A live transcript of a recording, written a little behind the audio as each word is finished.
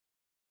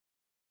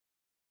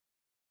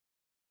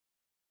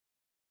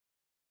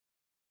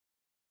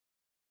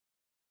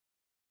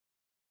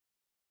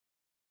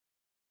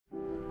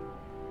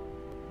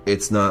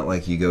it's not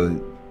like you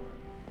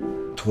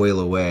go toil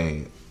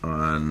away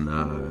on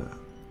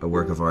a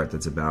work of art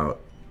that's about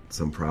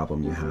some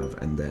problem you have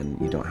and then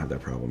you don't have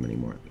that problem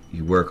anymore.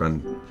 You work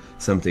on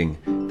something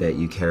that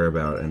you care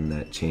about and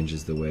that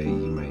changes the way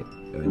you might,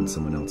 and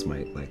someone else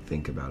might like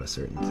think about a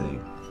certain thing.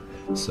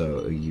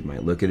 So you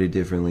might look at it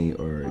differently,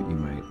 or you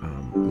might,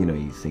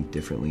 you think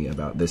differently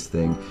about this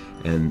thing,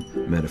 and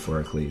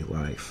metaphorically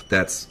life.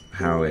 That's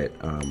how it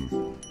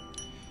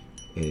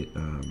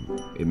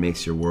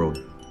makes your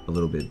world a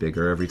little bit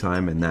bigger every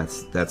time, and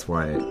that's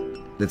why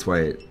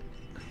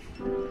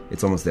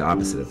it's almost the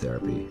opposite of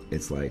therapy.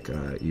 It's like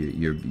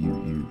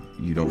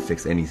you don't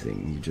fix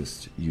anything.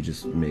 You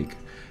just make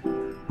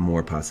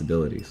more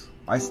possibilities.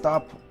 I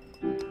stop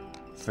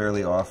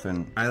fairly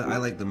often. I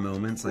like the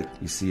moments like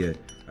you see a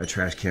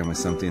trash can with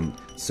something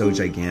so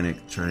gigantic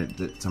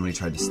that somebody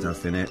tried to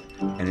stuff in it,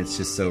 and it's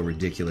just so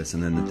ridiculous,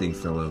 and then the thing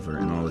fell over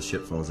and all the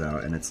shit falls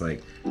out, and it's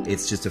like,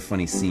 it's just a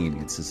funny scene.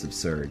 It's just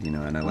absurd, and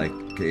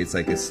it's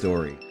like a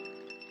story.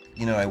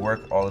 I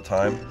work all the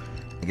time.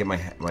 I get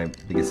my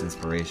biggest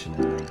inspiration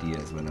and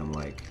ideas when I'm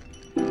like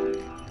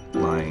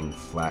lying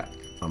flat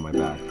on my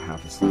back,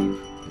 half asleep.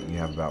 You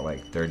have about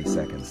like 30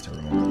 seconds to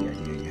remember the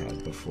idea you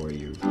had before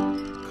you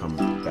come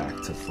back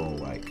to full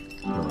like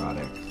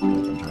neurotic,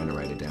 I'm trying to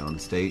write it down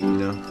state,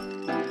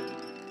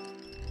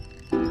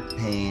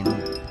 Pain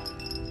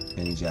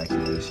and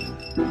ejaculation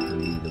can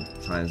be the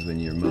times when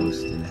you're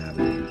most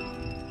inhabiting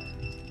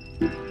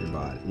your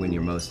body, when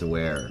you're most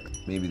aware.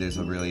 Maybe there's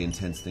a really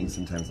intense thing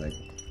sometimes, like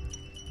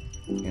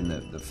in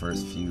the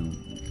first few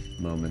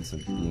moments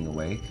of being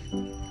awake,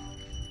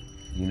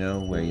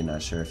 where you're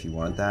not sure if you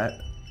want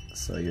that,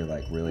 so you're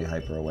like really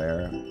hyper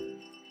aware,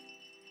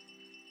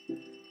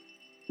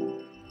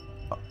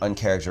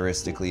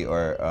 uncharacteristically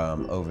or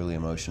overly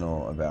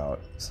emotional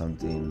about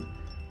something.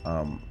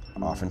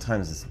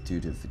 Oftentimes it's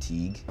due to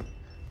fatigue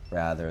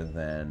rather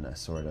than a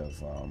sort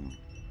of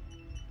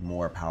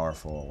more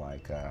powerful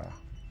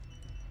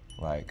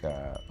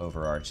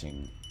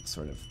overarching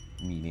sort of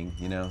meaning,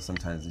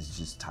 Sometimes it's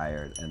just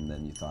tired, and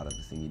then you thought of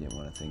the thing you didn't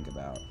want to think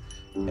about,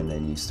 and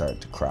then you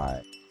start to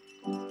cry.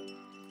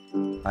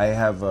 I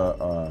have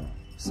a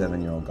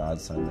 7-year-old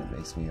godson that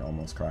makes me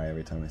almost cry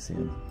every time I see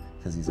him,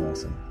 because he's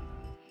awesome.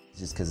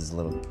 Just because he's a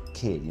little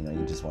kid, you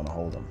just want to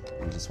hold him.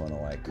 You just want to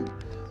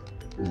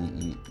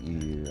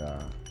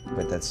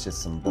but that's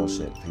just some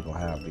bullshit people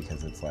have,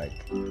 because it's like,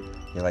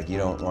 you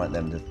don't want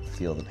them to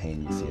feel the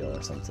pain you feel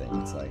or something.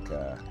 It's like,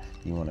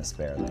 you want to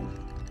spare them.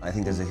 I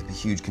think there's a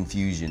huge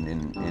confusion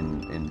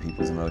in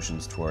people's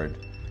emotions toward,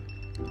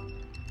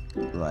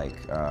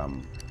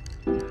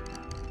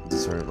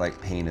 sort of like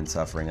pain and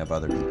suffering of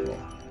other people.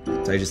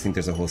 So I just think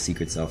there's a whole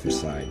secret selfish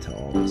side to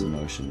all those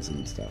emotions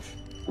and stuff.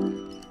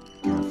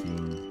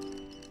 Caffeine,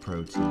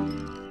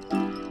 protein,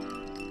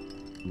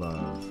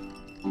 love,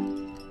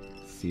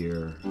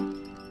 fear,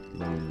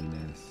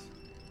 loneliness,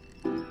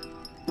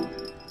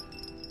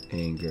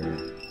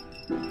 anger,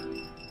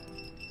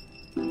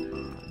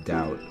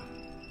 doubt,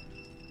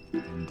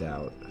 and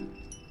doubt,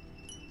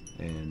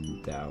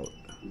 and doubt,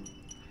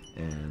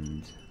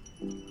 and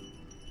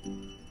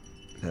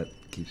that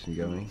keeps me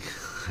going.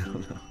 I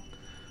don't know.